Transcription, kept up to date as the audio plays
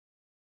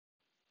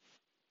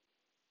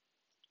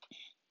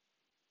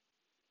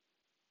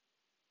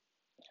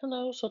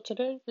Hello, so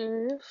today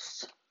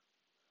is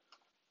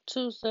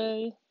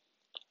Tuesday,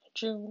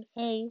 June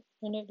 8th,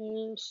 and it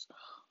is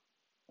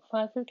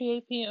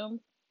 5:58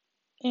 p.m.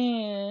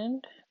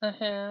 And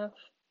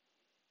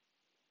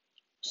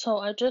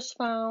I just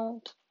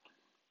found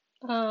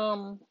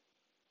um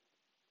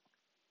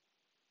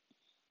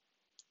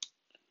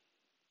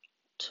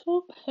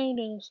two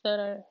paintings that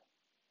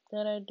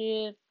I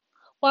did.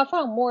 Well, I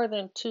found more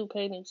than two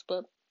paintings,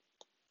 but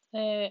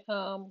I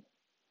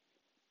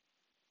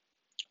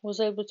was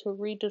able to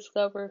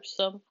rediscover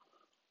some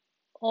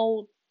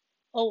old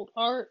old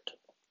art,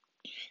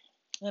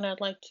 and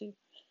I'd like to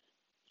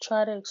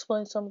try to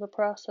explain some of the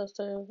process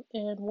of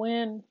and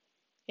when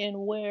and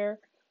what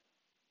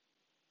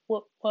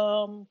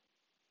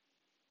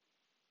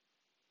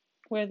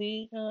where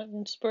the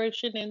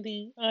inspiration and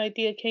the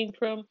idea came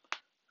from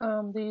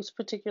these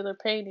particular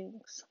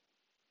paintings.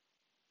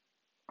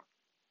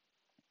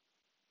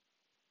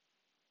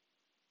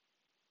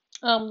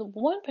 The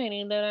one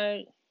painting that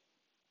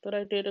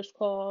I did is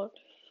called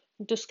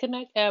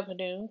Disconnect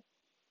Avenue,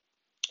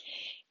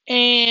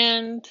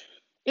 and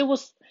it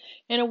was,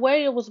 in a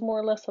way, it was more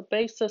or less a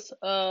basis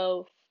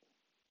of,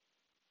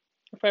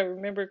 if I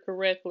remember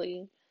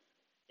correctly,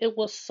 it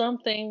was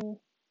something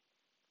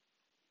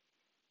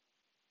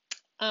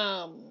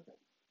um,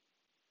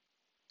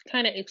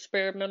 kind of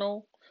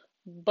experimental,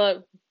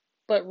 but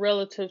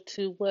relative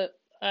to what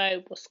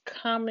I was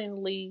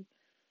commonly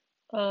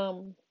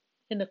um,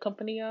 in the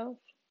company of,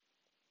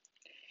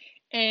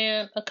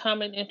 and a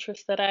common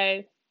interest that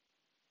I,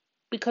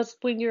 because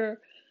when you're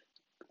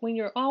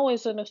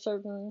always in a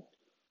certain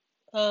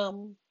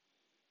um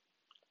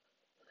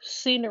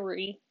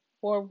scenery,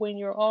 or when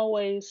you're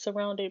always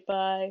surrounded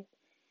by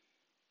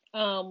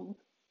um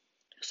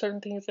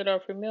certain things that are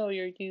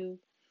familiar, you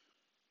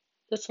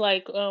it's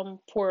like,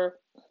 for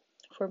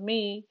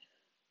me,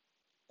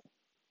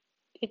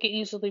 it can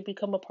easily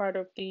become a part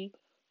of the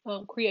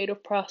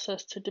creative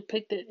process to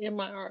depict it in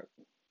my art.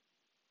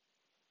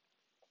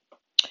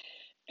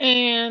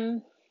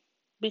 And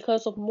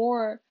because of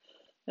more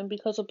and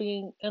because of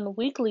being on a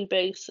weekly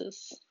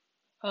basis,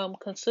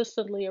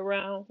 consistently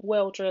around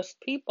well dressed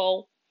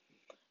people,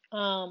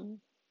 um,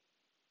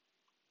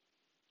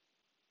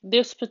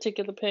 this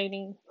particular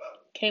painting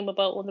came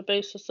about on the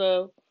basis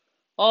of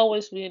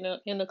always being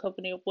in the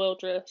company of well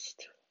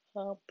dressed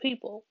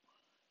people.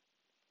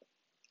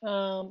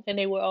 And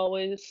they were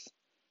always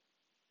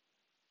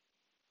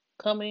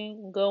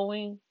coming,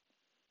 going,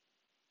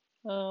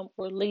 or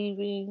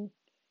leaving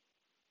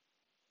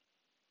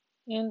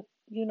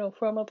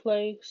from a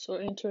place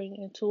or entering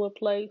into a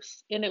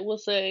place. And it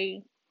was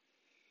a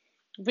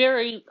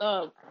very,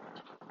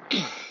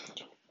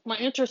 my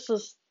interest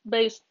is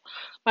based,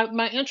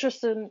 my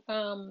interest in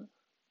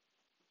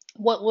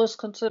what was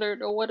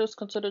considered, or what is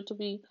considered to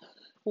be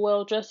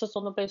well dressed, is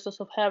on the basis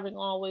of having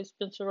always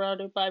been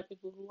surrounded by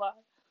people who I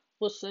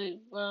would say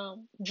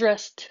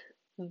dressed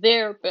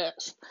their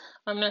best.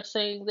 I'm not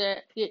saying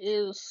that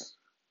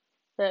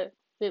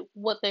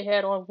what they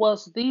had on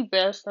was the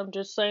best. I'm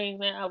just saying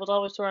that I was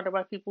always surrounded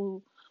by people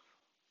who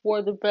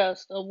were the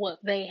best of what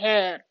they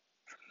had,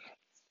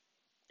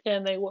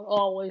 and they would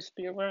always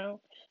be around.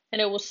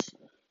 And it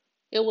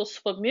was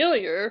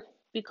familiar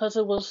because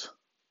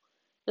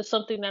it's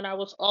something that I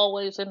was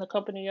always in the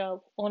company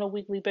of on a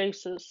weekly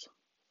basis,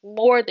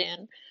 more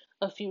than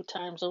a few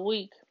times a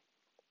week.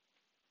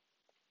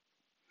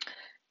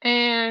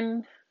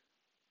 And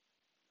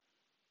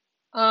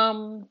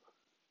um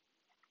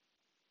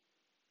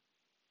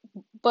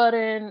but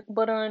in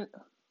but on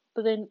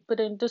but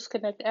in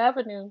Disconnect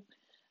Avenue,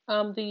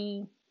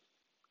 the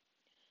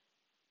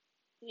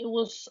it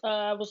was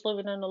I was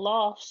living in the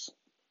lofts,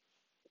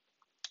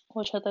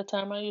 which at that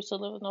time I used to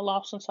live in the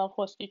lofts in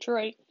Southwest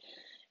Detroit,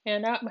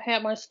 and I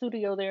had my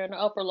studio there in the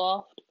upper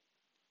loft,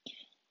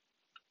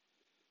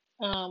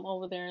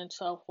 over there in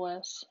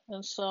Southwest.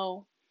 And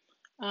so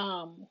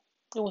um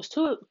it was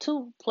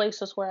two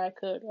places where I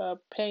could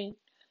paint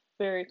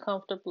very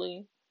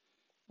comfortably.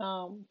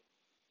 Um,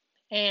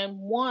 and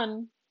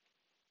one,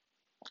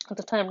 at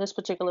the time, this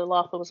particular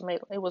loft it was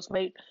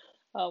made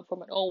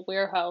from an old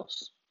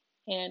warehouse,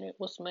 and it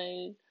was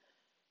made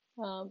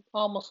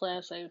almost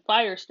as a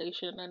fire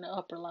station in the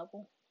upper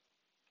level.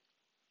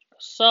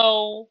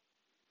 So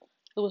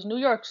it was New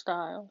York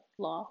style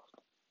loft.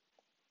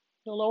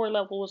 The lower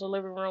level was a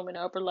living room, and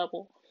the upper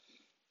level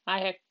I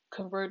had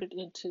converted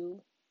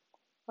into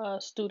a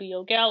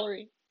studio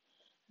gallery,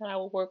 and I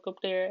would work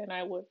up there, and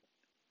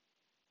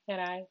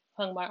I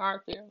hung my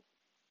art there.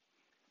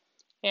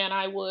 And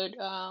I would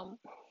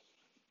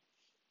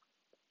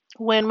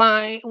when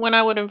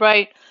I would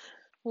invite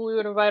when we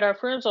would invite our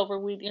friends over,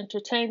 we'd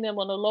entertain them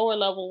on the lower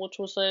level, which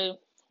was a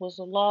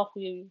loft.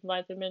 We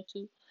invite them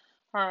into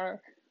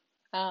our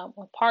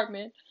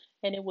apartment,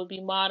 and it would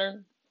be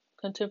modern,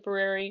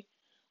 contemporary.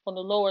 On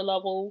the lower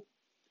level,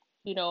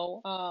 you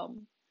know,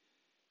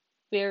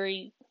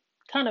 very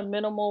kind of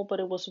minimal, but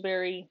it was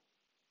very,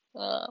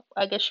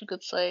 I guess you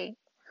could say,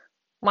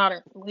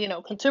 modern,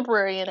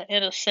 contemporary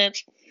in a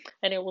sense.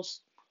 And it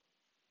was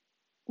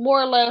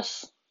more or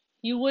less,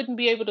 you wouldn't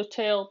be able to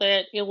tell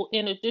that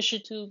in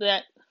addition to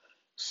that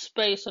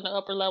space in the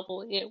upper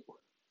level, it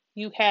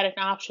you had an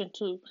option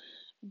to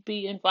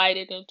be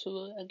invited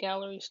into a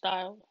gallery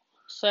style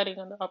setting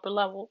on the upper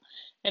level.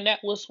 And that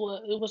was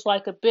what it was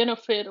like, a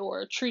benefit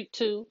or a treat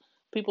to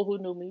people who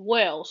knew me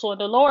well. So in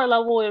the lower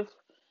level,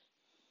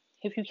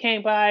 if you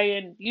came by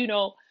and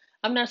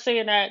I'm not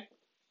saying that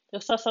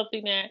it's not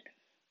something that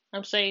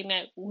I'm saying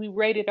that we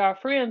rated our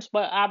friends,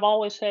 but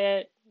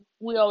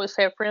we always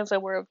had friends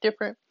that were of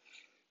different,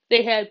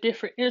 they had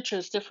different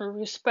interests, different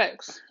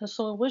respects. And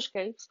so in which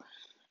case,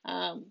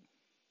 um,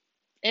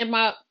 and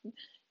my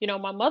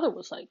mother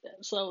was like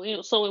that. So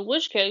so in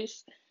which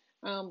case,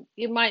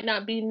 it might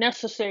not be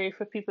necessary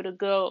for people to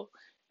go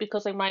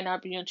because they might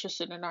not be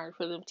interested in art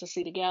for them to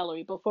see the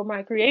gallery. But for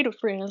my creative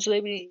friends,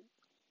 they be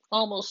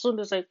almost as soon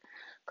as they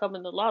come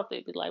in the loft,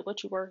 they'd be like,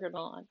 "What you working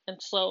on?"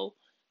 And so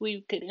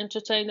we could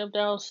entertain them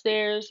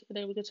downstairs, and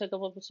then we could take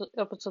them up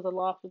into the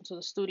loft, into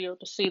the studio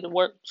to see the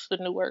works, the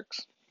new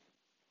works.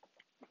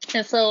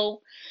 And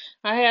so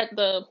I had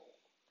the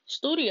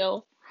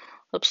studio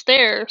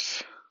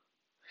upstairs,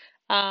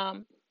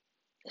 um,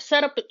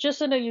 set up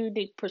just in a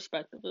unique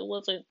perspective. It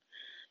wasn't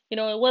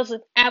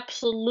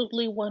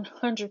absolutely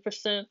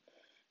 100%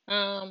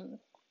 um,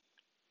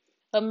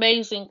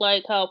 amazing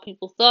like how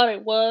people thought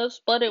it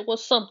was, but it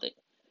was something.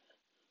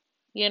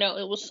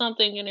 It was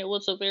something, and it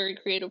was a very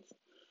creative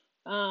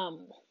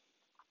um,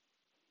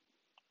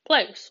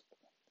 place.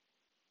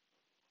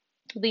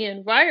 The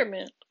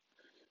environment,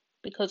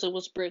 because it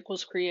was brick,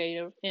 was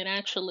creative, and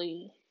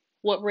actually,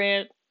 what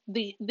ran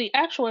the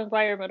actual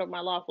environment of my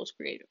loft was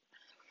creative.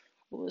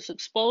 It was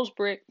exposed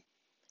brick,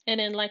 and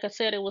then, like I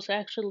said, it was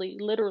actually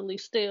literally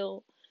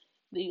still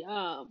the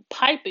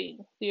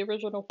piping, the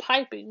original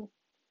piping,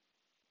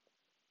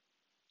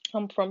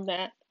 from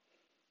that,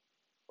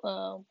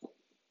 um,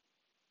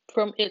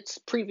 from its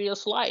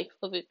previous life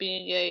of it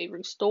being a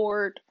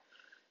restored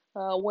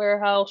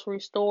warehouse,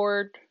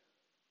 restored.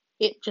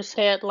 It just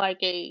had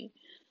like a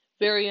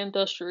very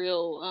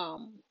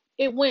industrial.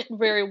 It went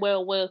very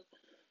well with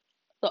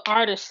the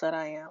artist that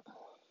I am.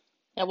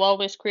 I've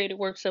always created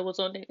works that was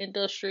on the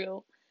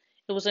industrial.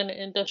 It was in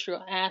the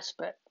industrial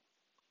aspect,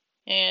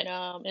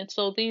 and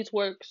so these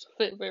works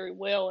fit very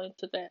well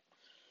into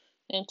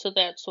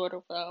that sort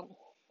of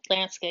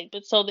landscape.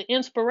 And so the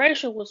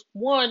inspiration was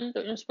one.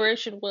 The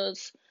inspiration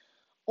was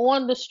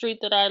on the street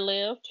that I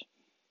lived,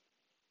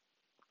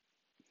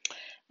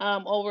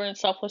 over in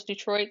Southwest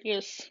Detroit.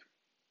 Is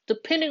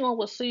depending on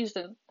what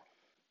season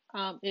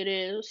it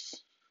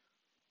is.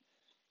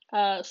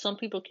 Some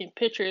people can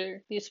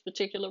picture these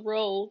particular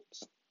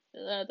roads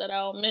that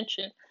I'll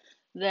mention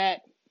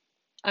that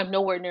I'm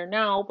nowhere near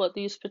now, but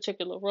these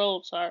particular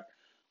roads are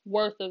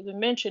worth of the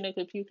mentioning.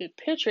 If you could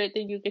picture it,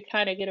 then you could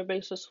kind of get a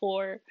basis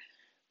for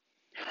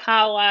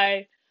how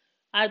I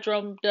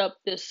drummed up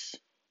this.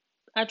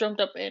 I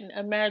drummed up an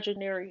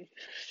imaginary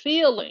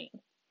feeling.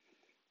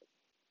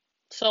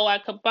 So I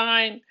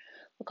combined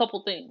a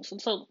couple things,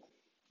 and so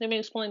let me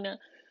explain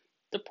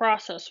the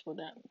process for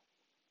that.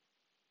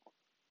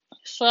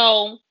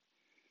 So,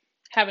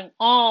 having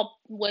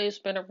always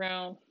been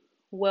around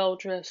well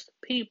dressed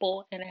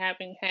people, and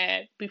having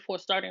had, before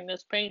starting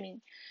this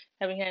painting,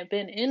 having had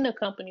been in the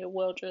company of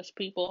well dressed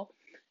people,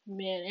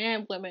 men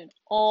and women,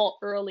 all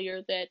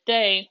earlier that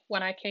day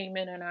when I came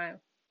in and I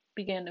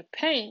began to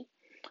paint,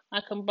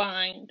 I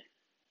combined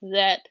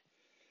that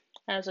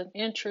as an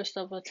interest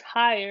of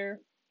attire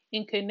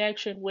in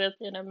connection with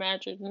an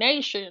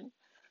imagination.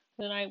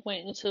 Then I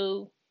went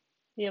into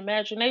the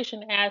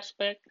imagination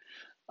aspect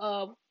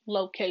of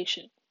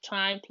location,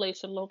 time,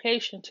 place, and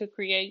location to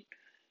create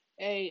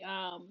a,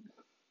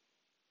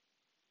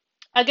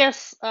 I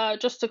guess,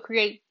 just to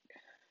create,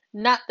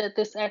 not that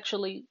this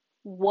actually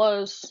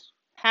was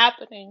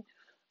happening,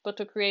 but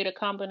to create a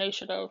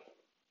combination of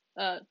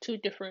two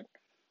different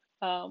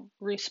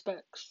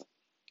respects.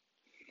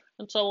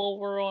 And so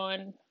over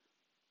on,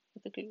 I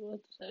think it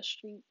was that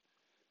street,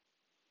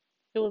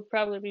 it would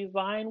probably be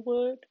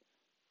Vinewood.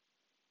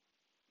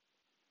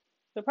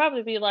 It'd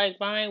probably be like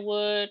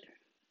Vinewood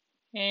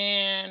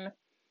and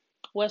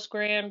West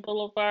Grand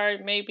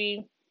Boulevard,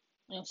 maybe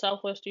in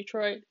Southwest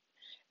Detroit.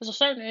 There's a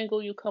certain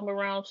angle you come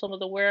around some of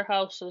the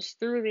warehouses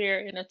through there,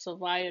 and it's a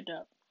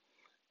viaduct,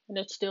 and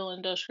it's still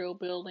industrial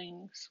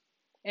buildings,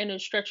 and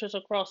it stretches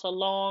across um,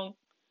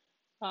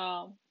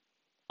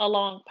 a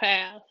long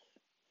path.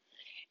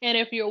 And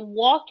if you're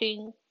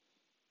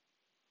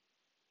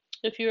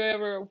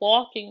ever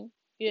walking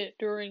it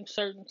during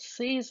certain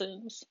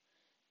seasons,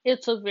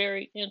 it's a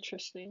very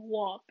interesting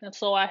walk. And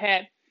so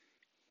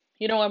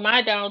in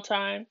my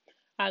downtime,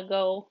 I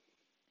go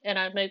and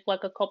I make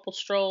like a couple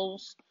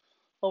strolls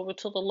over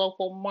to the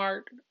local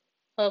mart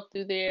up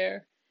through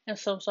there. And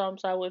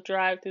sometimes I would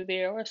drive through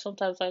there, or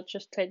sometimes I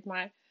just take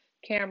my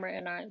camera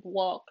and I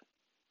walk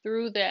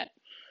through that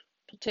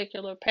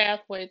particular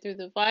pathway through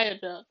the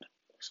viaduct.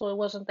 So it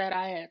wasn't that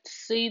I had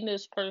seen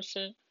this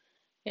person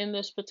in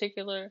this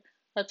particular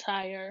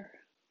attire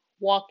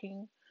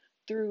walking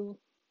through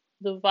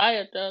the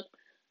viaduct.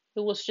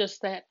 It was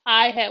just that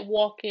I had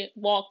walked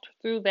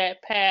through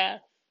that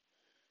path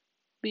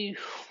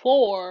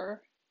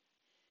before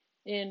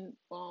in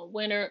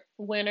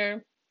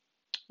winter,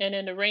 and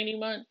in the rainy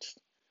months,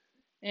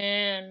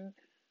 and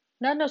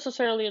not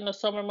necessarily in the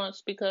summer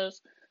months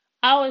because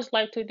I always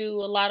like to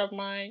do a lot of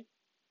my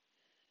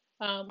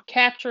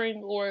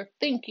capturing or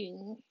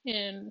thinking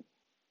in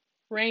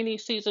rainy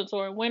seasons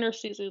or in winter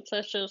seasons.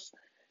 That's just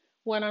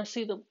when I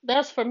see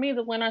that's for me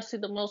the when I see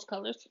the most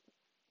colors,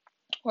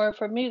 or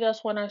for me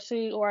that's when I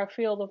see or I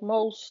feel the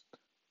most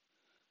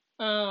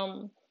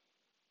um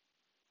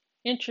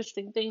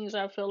interesting things.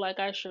 I feel like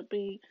I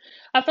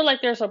feel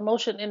like there's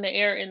emotion in the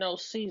air in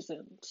those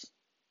seasons.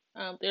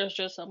 There's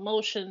just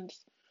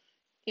emotions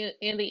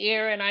in the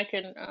air, and I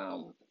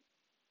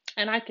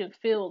can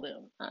feel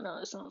them. I know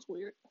it sounds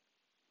weird,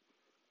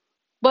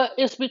 but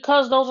it's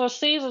because those are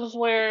seasons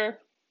where,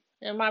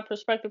 in my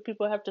perspective,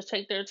 people have to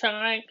take their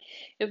time.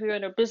 If you're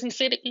in a busy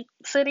city,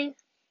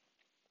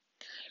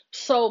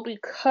 so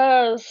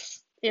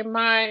because in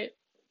my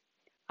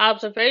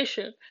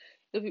observation,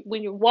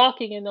 when you're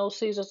walking in those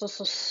seasons, it's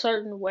a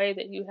certain way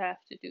that you have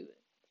to do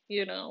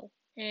it,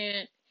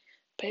 and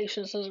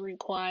patience is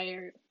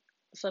required.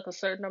 It's like a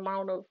certain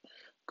amount of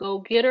go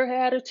getter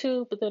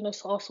attitude, but then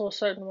it's also a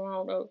certain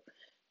amount of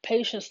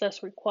patience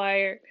that's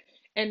required.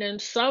 And then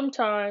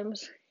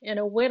sometimes in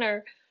a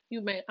winter,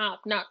 you may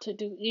opt not to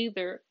do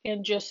either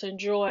and just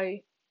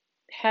enjoy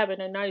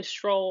having a nice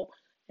stroll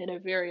in a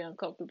very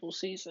uncomfortable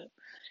season.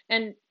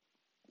 And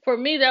for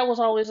me, that was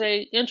always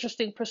a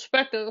interesting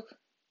perspective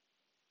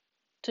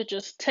to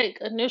just take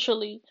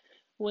initially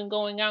when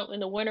going out in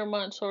the winter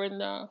months or in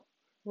the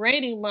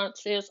rainy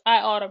months is I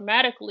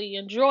automatically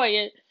enjoy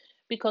it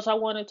because I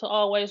wanted to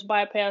always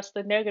bypass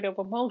the negative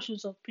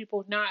emotions of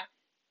people not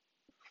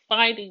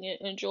finding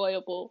it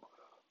enjoyable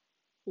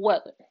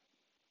weather.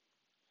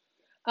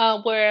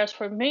 Whereas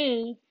for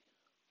me,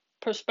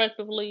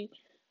 prospectively,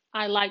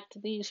 I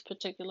liked these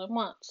particular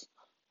months.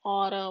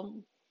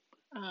 Autumn,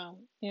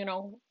 you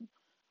know,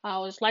 I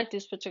always liked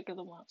these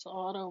particular months.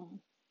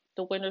 Autumn,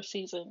 the winter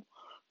season,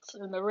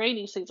 and the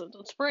rainy season,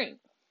 the spring.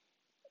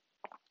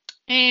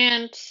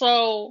 And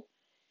so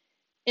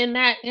in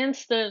that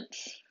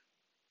instance,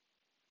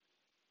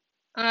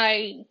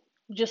 I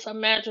just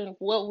imagine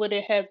what would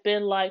it have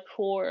been like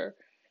for,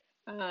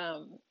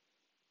 um,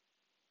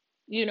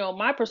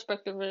 my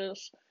perspective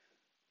is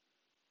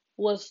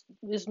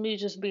me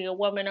just being a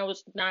woman. I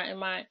was not in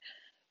my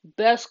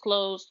best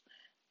clothes,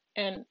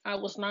 and I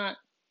was not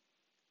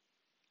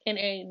in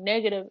a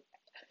negative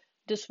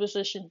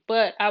disposition,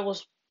 but I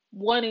was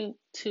wanting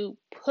to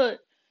put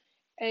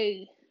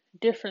a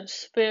different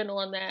spin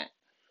on that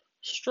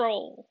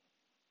stroll.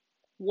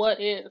 What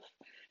if,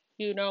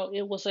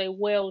 it was a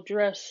well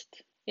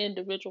dressed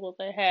individual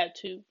that had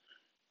to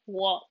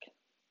walk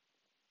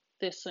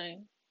this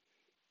same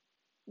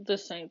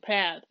this same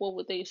path? What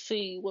would they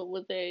see? What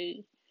would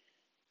they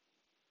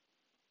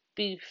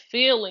be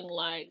feeling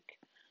like?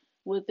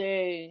 Would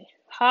they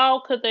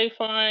How could they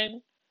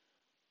find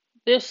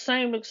this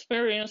same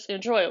experience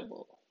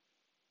enjoyable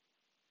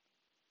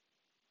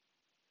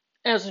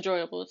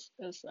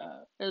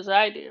as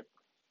I did?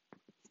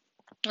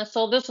 And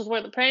so this is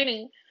where the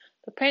painting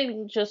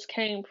just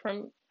came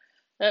from,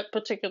 that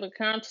particular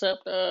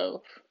concept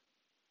of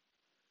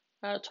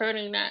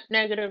turning that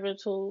negative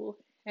into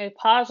a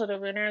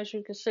positive. And as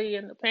you can see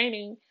in the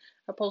painting,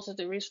 I posted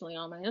it recently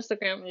on my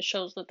Instagram. It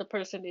shows that the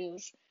person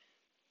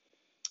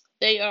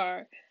they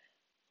are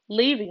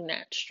leaving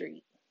that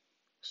street.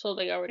 So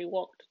they already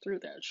walked through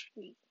that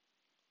street.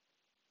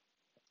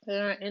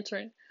 They're not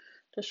entering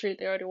the street.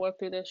 They already walked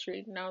through that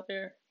street. Now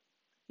they're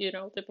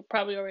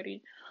probably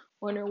already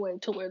on their way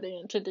to where they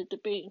intended to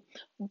be.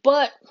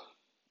 But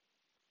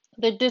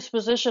the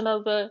disposition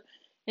of the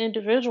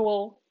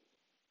individual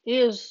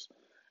is,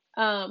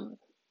 um,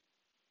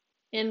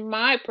 in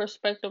my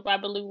perspective, I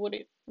believe what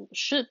it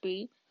should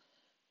be,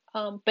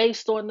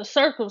 based on the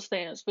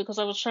circumstance, because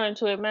I was trying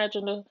to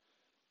imagine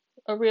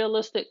a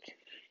realistic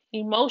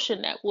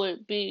emotion that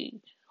would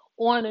be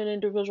on an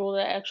individual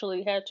that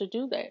actually had to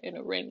do that in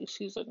a rainy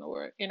season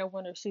or in a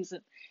winter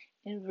season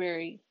in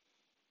very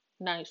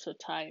nice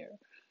attire,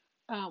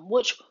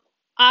 which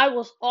I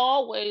was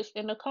always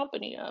in the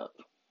company of.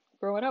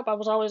 Growing up, I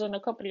was always in the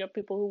company of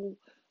people who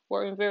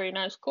were in very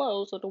nice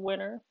clothes in the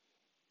winter,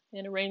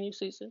 in the rainy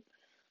season,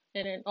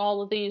 and in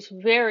all of these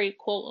very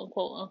quote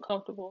unquote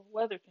uncomfortable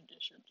weather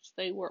conditions.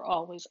 They were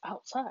always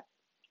outside.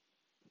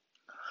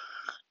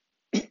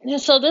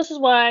 And so this is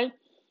why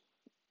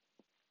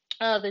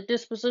the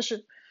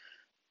disposition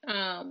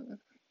um,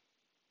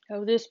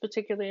 of this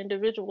particular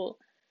individual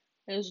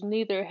is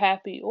neither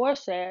happy or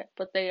sad,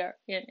 but they are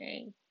in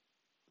a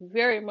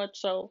very much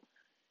so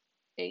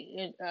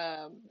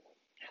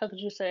how could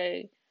you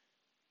say,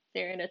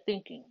 they're in a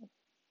thinking.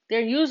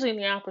 They're using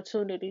the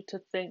opportunity to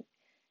think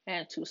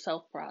and to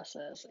self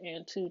process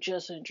and to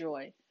just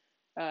enjoy.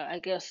 I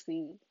guess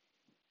the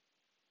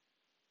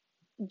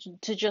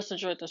to just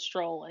enjoy the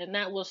stroll, and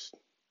that was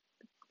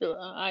the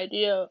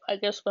idea, I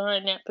guess,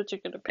 behind that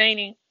particular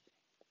painting.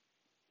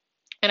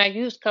 And I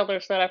used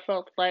colors that I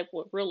felt like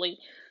would really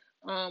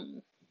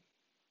um,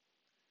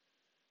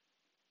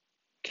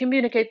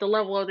 communicate the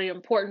level of the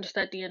importance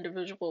that the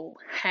individual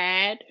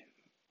had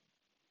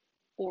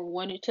or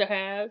wanted to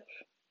have,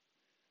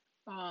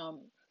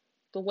 um,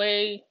 the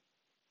way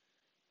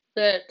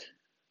that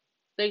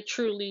they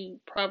truly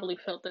probably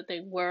felt that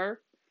they were.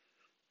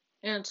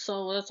 And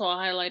so that's all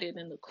highlighted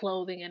in the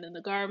clothing and in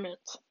the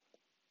garments.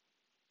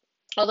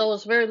 Although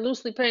it's very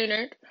loosely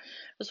painted,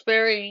 it's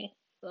very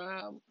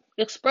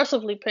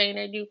expressively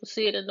painted. You can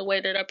see it in the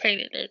way that I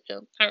painted it.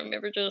 I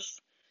remember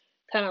just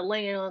kind of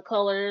laying on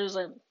colors,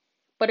 and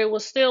but it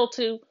was still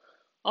to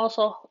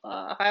also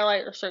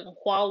highlight a certain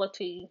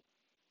quality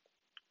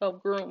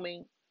of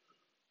grooming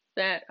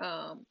that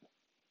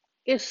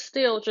is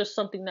still just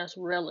something that's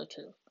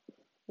relative.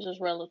 It's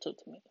just relative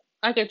to me.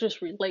 I can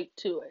just relate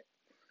to it.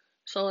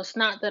 So it's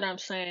not that I'm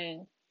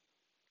saying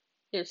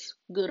it's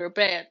good or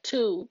bad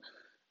too.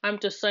 I'm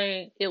just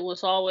saying it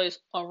was always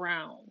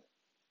around.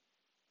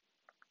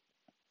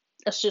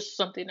 That's just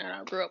something that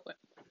I grew up with.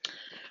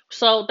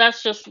 So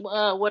that's just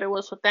what it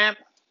was with that.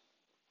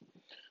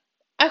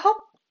 I hope,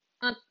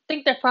 I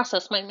think that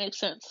process might make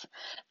sense.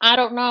 I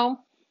don't know.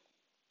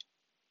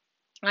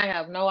 I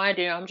have no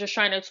idea. I'm just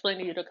trying to explain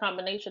to you the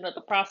combination of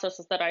the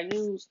processes that I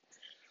used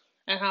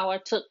and how I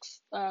took.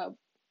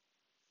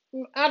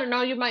 I don't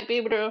know. You might be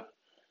able to.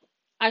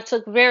 I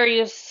took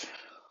various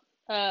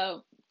uh,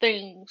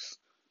 things,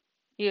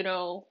 you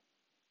know,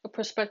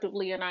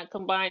 prospectively, and I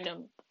combined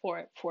them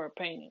for a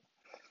painting.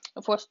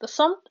 Of course, the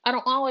some I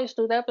don't always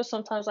do that, but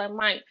sometimes I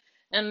might.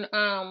 And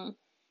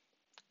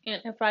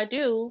and if I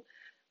do,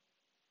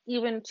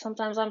 even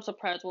sometimes I'm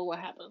surprised with what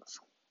happens.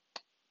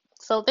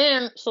 So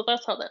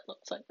that's how that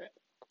looks like that.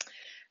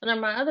 And then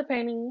my other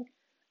painting,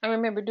 I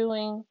remember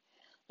doing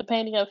the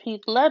painting of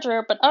Heath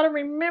Ledger, but I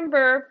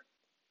remember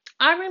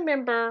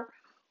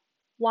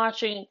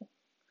watching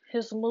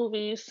his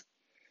movies,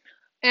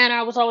 and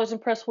I was always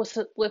impressed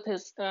with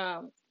his.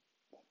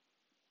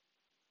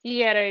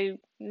 He had a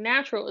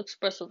natural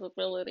expressive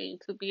ability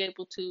to be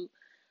able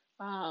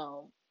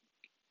um,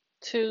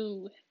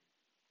 to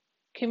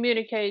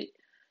communicate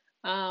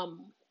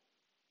um,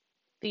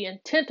 the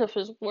intent of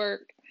his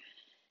work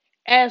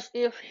as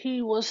if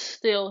he was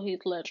still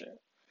Heath Ledger.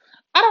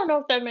 I don't know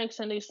if that makes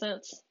any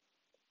sense,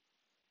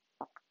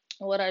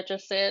 what I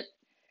just said.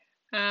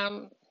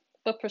 Um,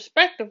 but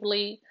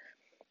prospectively,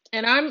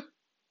 and I'm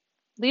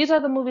these are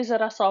the movies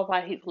that I saw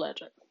by Heath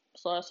Ledger.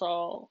 So I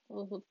saw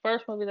the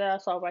first movie that I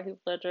saw by Heath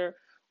Ledger,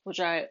 which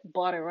I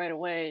bought it right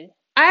away.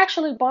 I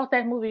actually bought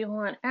that movie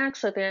on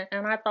accident,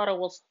 and I thought it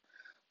was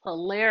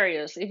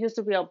hilarious. It used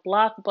to be a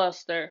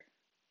blockbuster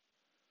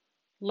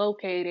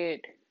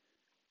located,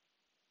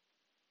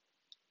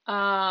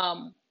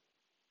 um,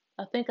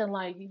 I think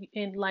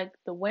in like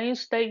the Wayne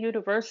State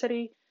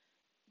University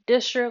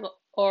district,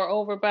 or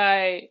over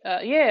by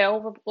yeah,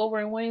 over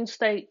in Wayne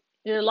State.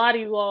 A lot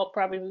of you all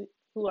probably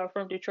who are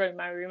from Detroit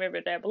might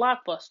remember that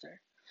blockbuster.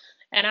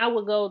 And I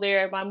would go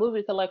there. My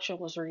movie collection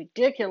was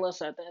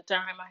ridiculous at that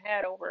time.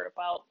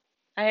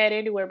 I had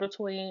anywhere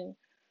between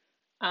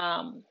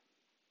um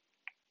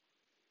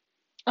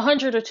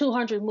 100 or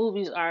 200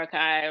 movies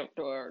archived,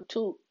 or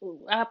two.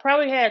 I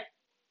probably had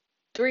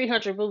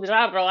 300 movies.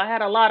 I don't know. I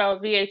had a lot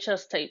of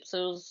VHS tapes. It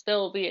was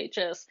still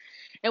VHS.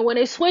 And when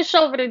they switched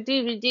over to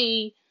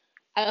DVD,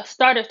 I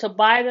started to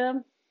buy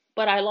them,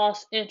 but I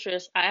lost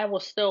interest. I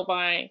was still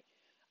buying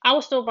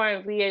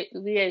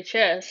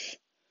VHS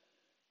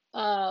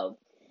uh,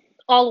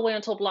 all the way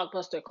until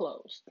Blockbuster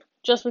closed.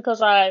 Just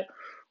because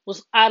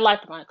I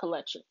liked my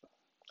collection.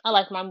 I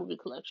liked my movie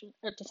collection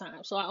at the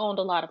time, so I owned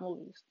a lot of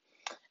movies.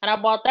 And I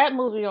bought that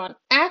movie on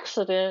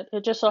accident.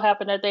 It just so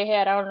happened that they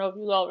had, I don't know if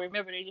you all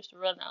remember, they used to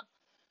run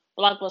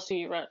Blockbuster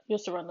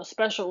used to run the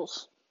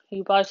specials.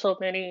 You buy so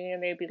many,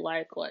 and they'd be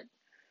like, what,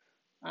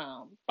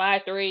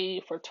 buy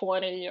three for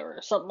 20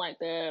 or something like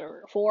that,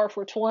 or four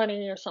for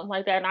 20 or something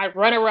like that. And I'd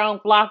run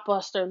around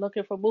Blockbuster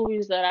looking for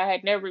movies that I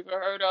had never even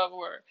heard of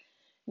or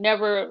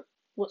never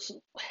was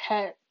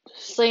had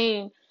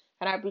seen,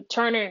 and I'd be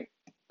turning,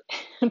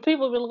 and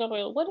people would be looking at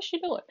me, what is she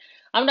doing?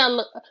 I'm not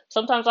look.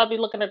 Sometimes I'd be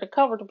looking at the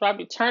cover, but I'd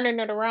be turning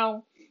it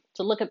around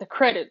to look at the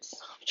credits,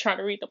 trying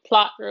to read the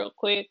plot real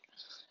quick,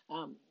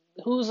 um,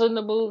 who's in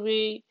the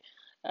movie,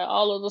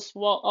 all of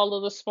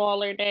the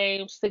smaller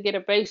names to get a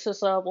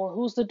basis of, or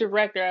who's the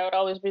director. I would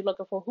always be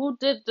looking for who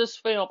did this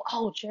film.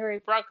 Oh,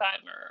 Jerry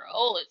Bruckheimer.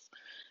 Oh,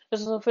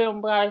 this is a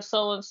film by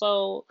so and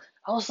so.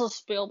 Also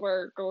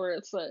Spielberg, or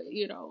it's a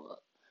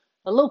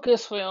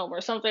Lucas film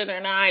or something.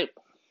 And I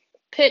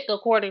pick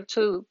according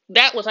to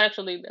that was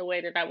actually the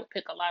way that I would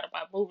pick a lot of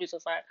my movies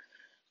as I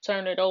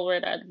turn it over,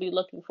 and I'd be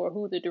looking for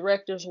who the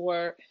directors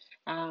were.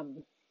 Um,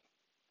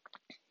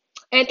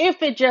 And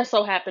if it just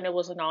so happened it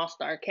was an all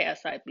star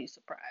cast, I'd be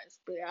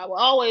surprised. But I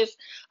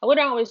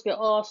wouldn't always get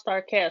all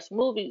star cast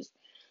movies.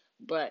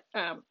 But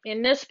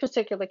in this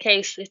particular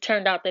case, it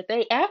turned out that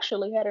they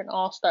actually had an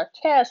all star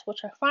cast,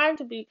 which I find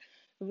to be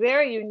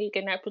very unique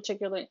in that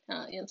particular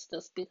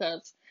instance.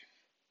 Because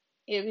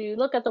if you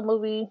look at the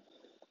movie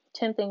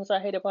 10 Things I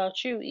Hate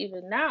About You,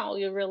 even now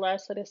you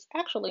realize that it's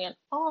actually an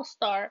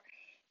all-star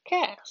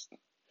cast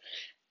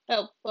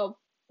of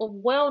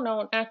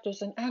well-known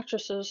actors and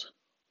actresses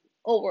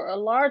over a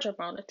large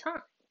amount of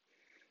time.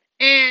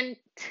 And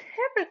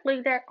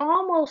typically that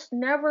almost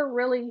never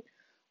really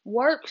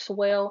works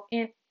well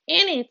in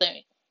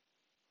anything,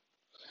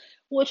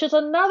 which is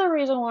another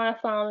reason why I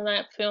found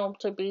that film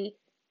to be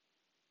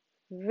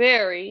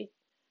very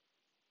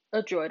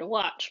a joy to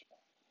watch,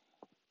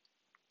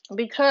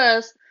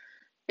 because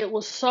it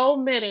was so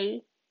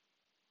many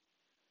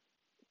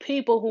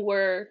people who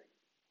were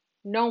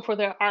known for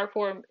their art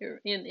form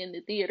in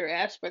the theater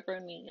aspect, or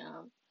in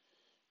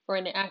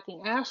the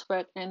acting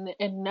aspect, and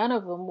none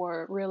of them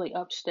were really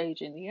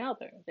upstaging the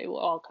other. They were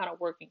all kind of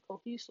working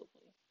cohesively,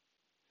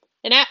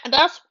 and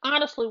that's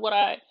honestly what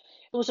I.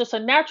 It was just a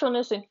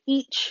naturalness in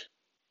each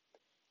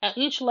at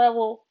each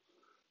level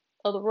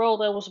of the role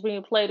that was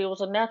being played. It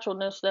was a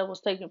naturalness that was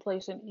taking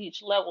place in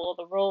each level of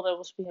the role that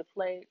was being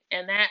played,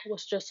 and that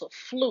was just a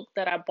fluke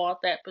that I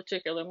bought that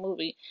particular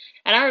movie.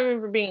 And I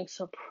remember being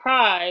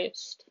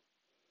surprised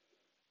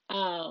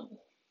um,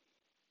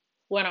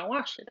 when I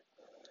watched it.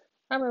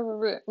 I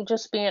remember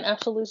just being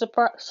absolutely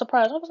surprised.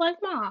 I was like,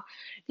 "Ma,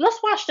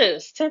 let's watch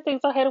this. 10 Things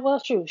I Hate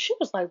About You." She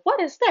was like,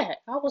 "What is that?"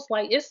 I was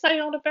like, "It's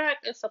say on the back.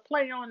 It's a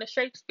play on the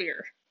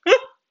Shakespeare."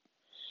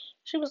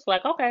 She was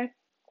like, "Okay."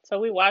 So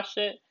we watched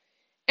it,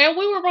 and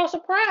we were both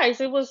surprised.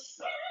 It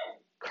was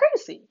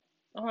crazy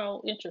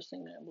how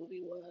interesting that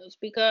movie was,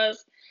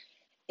 because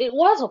it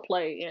was a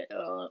play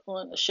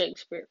on the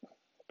Shakespeare,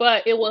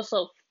 but it was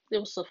a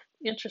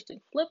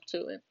interesting flip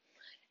to it,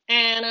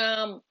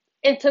 and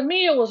to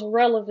me it was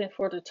relevant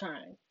for the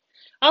time.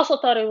 I also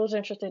thought it was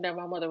interesting that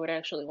my mother would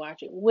actually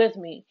watch it with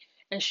me,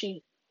 and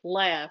she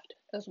laughed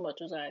as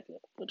much as I did,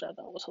 which I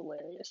thought was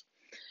hilarious.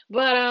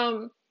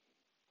 But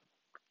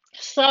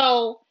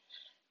so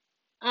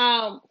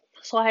um,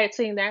 so I had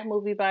seen that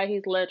movie by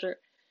Heath Ledger,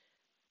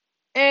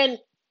 and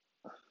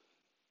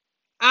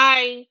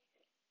I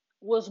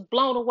was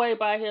blown away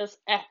by his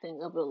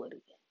acting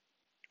ability.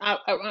 I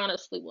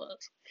honestly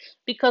was,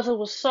 because it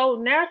was so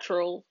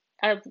natural.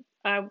 I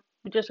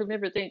just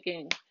remember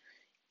thinking,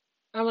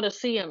 I'm gonna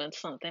see him in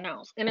something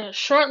else. And then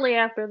shortly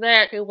after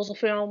that, it was a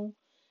film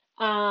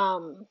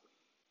um,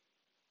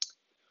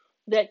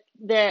 that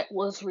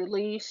was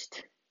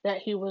released that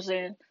he was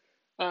in.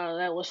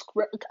 That was,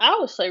 I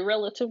would say,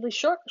 relatively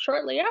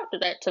shortly after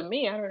that. To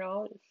me, I don't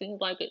know. It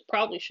seemed like it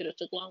probably should have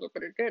took longer,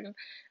 but it didn't.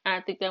 And I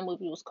think that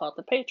movie was called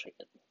The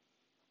Patriot.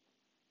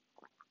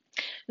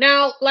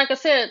 Now, like I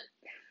said,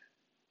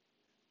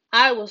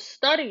 I was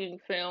studying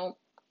film,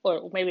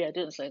 or maybe I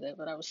didn't say that,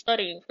 but I was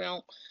studying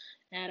film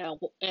at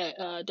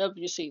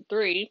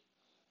WC3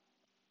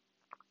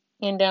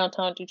 in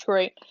downtown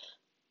Detroit.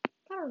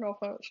 I don't know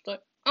if I was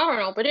studying. I don't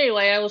know, but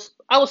anyway, I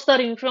was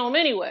studying film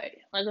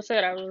anyway. Like I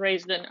said, I was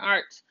raised in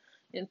arts,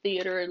 in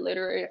theater and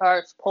literary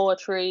arts,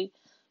 poetry.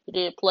 We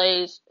did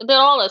plays, did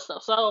all that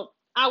stuff. So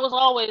I was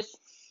always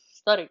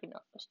studying the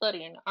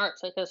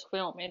arts, I guess,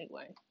 film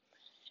anyway.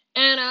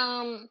 And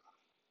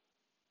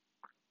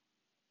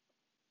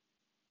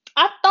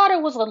I thought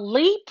it was a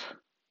leap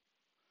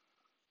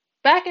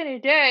back in the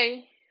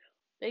day.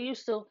 They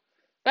used to,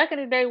 back in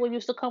the day, what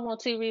used to come on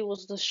TV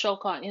was this show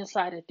called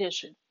Inside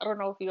Edition. I don't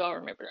know if you all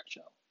remember that show.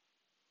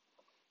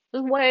 It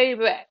was way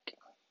back.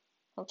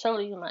 I'm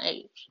telling you my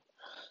age.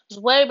 It was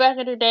way back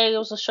in the day. It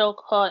was a show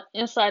called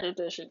Inside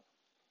Edition.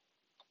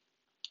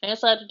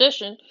 Inside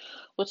Edition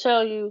would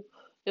tell you,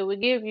 it would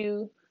give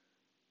you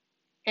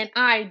an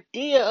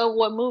idea of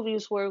what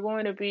movies were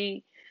going to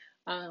be,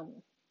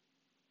 um,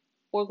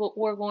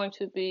 were going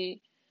to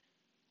be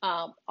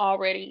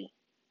already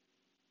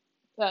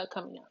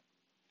coming out.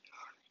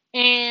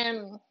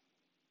 And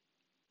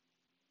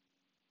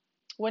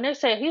when they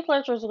said Heath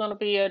Ledger is going to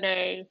be in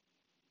a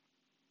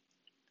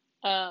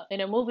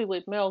movie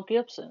with Mel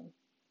Gibson,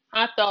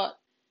 I thought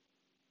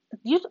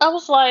I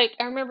was like,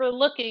 I remember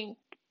looking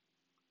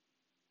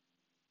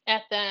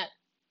at that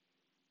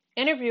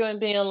interview and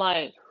being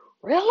like,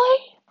 really?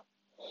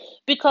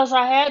 Because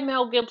I had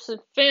Mel Gibson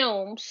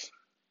films,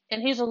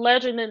 and he's a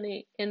legend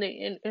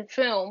in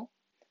film,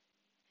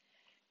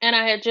 and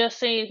I had just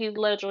seen Heath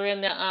Ledger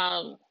in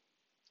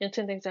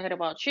 10 Things I Hate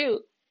About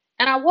You,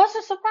 and I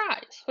wasn't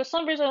surprised. For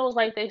some reason, it was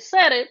like they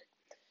said it,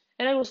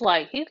 and it was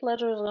like Heath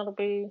Ledger is gonna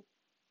be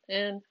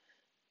in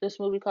this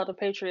movie called The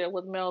Patriot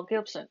with Mel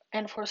Gibson.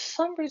 And for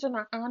some reason,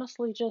 I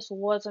honestly just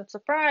wasn't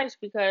surprised,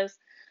 because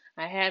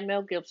I had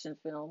Mel Gibson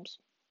films,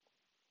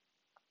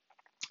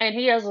 and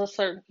he has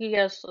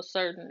a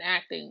certain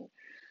acting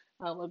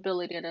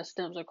ability that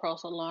stems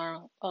across a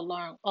long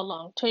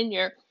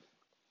tenure.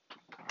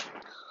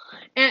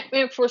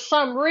 And for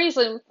some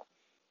reason,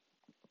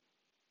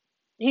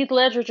 Heath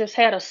Ledger just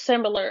had a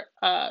similar,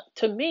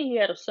 to me, he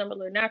had a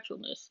similar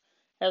naturalness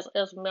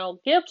as Mel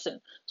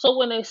Gibson. So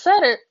when they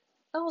said it,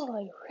 I was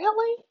like,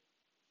 really?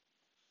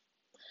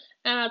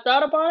 And I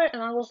thought about it,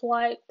 and I was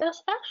like,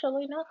 that's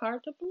actually not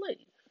hard to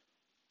believe.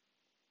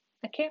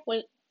 I can't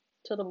wait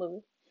till the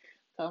movie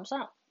comes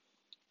out.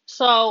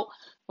 So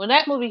When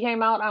that movie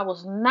came out, I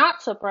was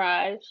not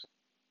surprised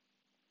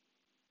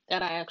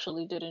that I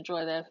actually did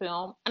enjoy that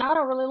film. And I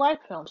don't really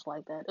like films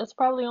like that. It's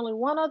probably only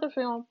one other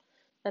film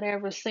that I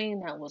ever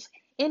seen that was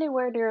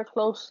anywhere near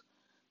close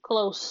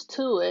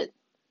to it,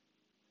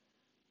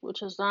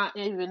 which is not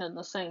even in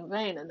the same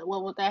vein. And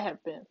what would that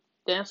have been?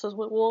 Dances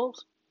with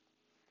Wolves?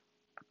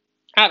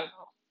 I don't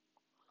know.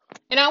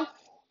 You know?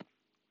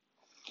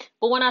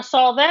 But when I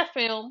saw that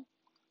film,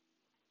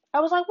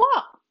 I was like,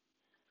 wow,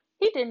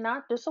 he did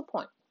not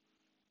disappoint.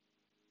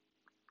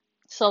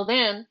 So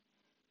then,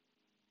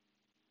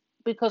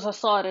 because I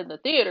saw it in the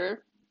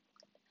theater,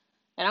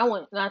 and I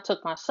went and I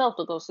took myself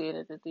to go see it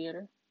at the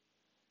theater,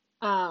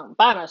 by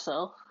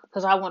myself,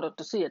 because I wanted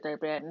to see it that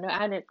bad. And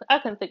I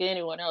couldn't think of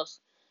anyone else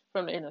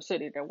from the inner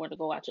city that wanted to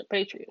go watch a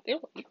Patriot. They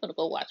were going to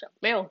go watch a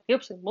Mel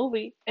Gibson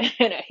movie and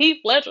a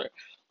Heath Ledger.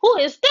 Who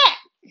is that?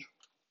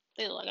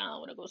 They were like, I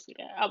don't want to go see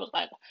that. I was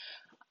like,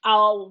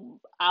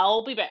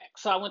 I'll be back.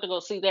 So I went to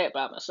go see that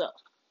by myself.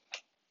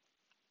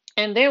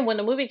 And then when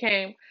the movie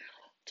came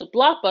to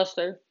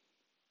Blockbuster,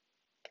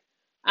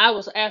 I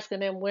was asking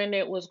them when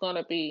it was going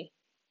to be,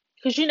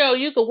 because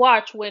you could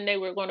watch when they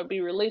were going to be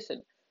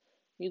releasing.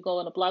 You go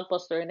in a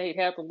Blockbuster and they'd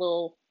have a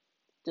little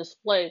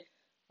display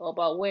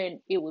about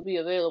when it would be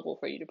available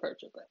for you to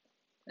purchase it.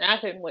 And I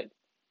couldn't wait.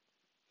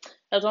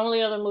 That's the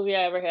only other movie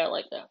I ever had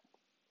like that.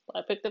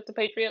 I picked up The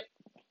Patriot.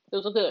 It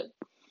was good.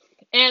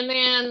 And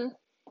then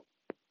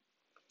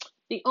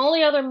the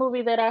only other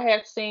movie that I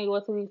had seen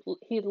with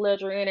Heath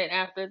Ledger in it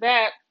after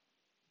that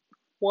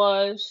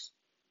was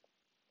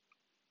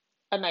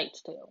A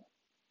Knight's Tale.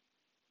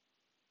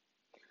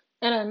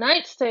 And A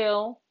Knight's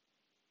Tale,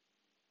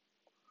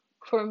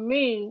 for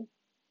me,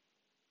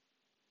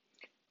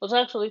 was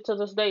actually to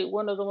this day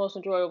one of the most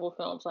enjoyable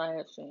films I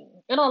have seen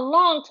in a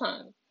long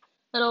time.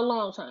 In a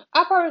long time.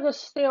 I probably could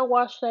still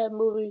watch that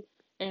movie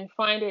and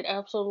find it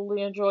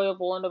absolutely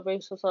enjoyable on the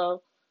basis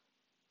of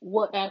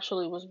what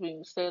actually was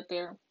being said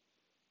there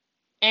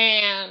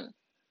and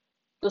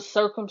the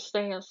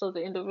circumstance of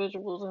the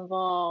individuals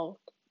involved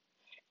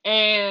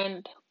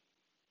and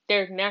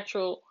their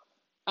natural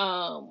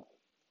um,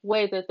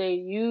 way that they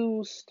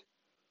used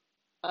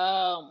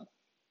um,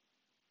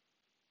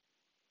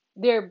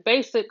 their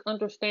basic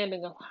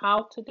understanding of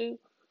how to do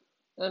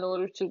in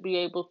order to be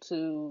able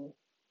to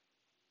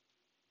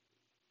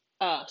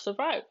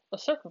survive a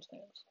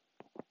circumstance.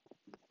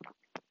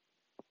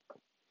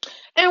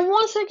 And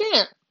once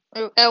again,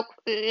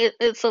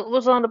 it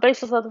was on the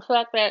basis of the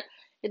fact that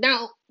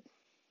now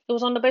it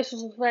was on the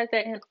basis of the fact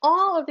that in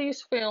all of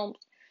these films,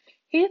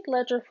 Heath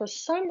Ledger, for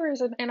some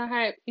reason,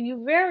 and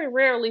you very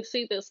rarely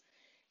see this,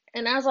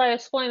 and as I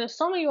explained,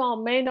 some of you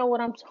all may know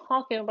what I'm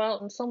talking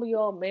about, and some of you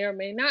all may or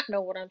may not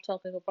know what I'm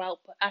talking about,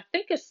 but I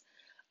think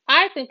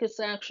it's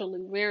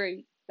actually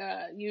very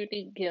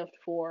unique gift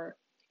for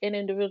an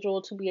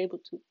individual to be able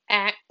to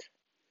act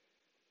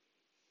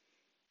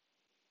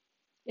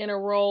in a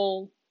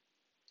role,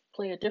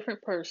 play a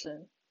different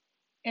person,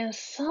 and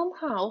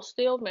somehow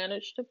still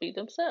manage to be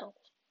themselves.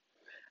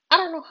 I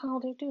don't know how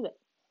they do that.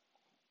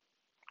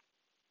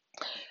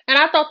 And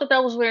I thought that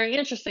that was very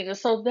interesting. And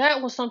so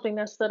that was something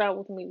that stood out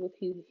with me with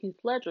Heath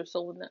Ledger.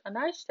 So when A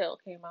Knight's Tale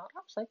came out, I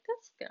was like,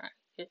 this guy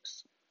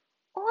is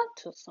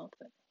onto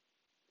something.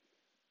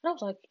 And I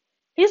was like,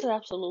 he's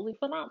absolutely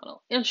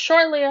phenomenal. And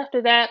shortly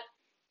after that,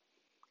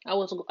 I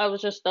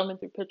was just thumbing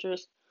through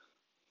pictures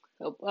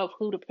of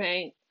who to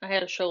paint. I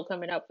had a show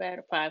coming up at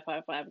a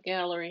 555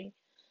 gallery,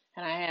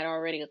 and I had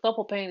already a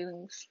couple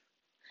paintings.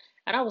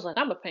 And I was like,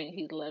 I'm gonna paint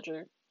Heath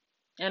Ledger.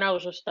 And I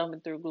was just thumbing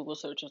through Google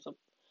searches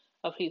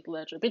of Heath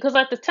Ledger because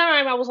at the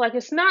time I was like,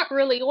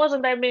 it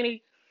wasn't that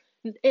many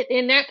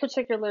in that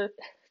particular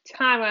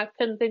time. I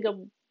couldn't think of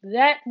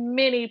that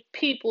many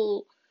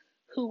people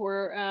who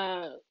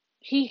were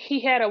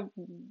he had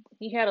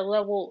a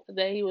level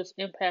that he was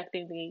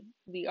impacting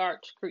the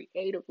arts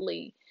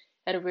creatively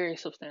at a very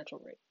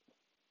substantial rate.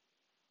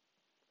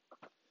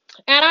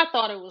 And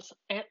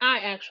I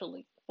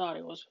actually thought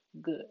it was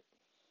good.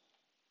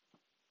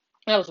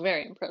 I was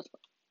very impressed.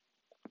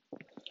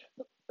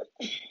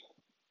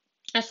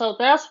 And so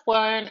that's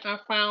when I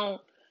found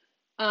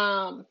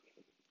um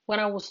when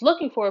I was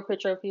looking for a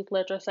picture of Heath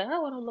Ledger, I said, I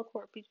want to look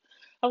for a picture.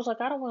 I was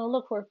like, I don't want to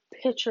look for a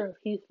picture of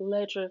Heath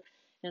Ledger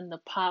in the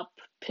pop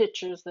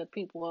pictures that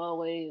people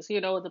always,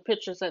 the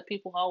pictures that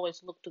people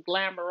always look to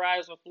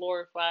glamorize or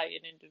glorify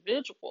an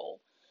individual.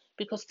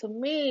 Because to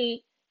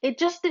me, it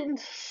just didn't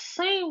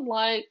seem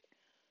like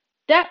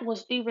that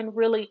was even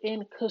really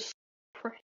in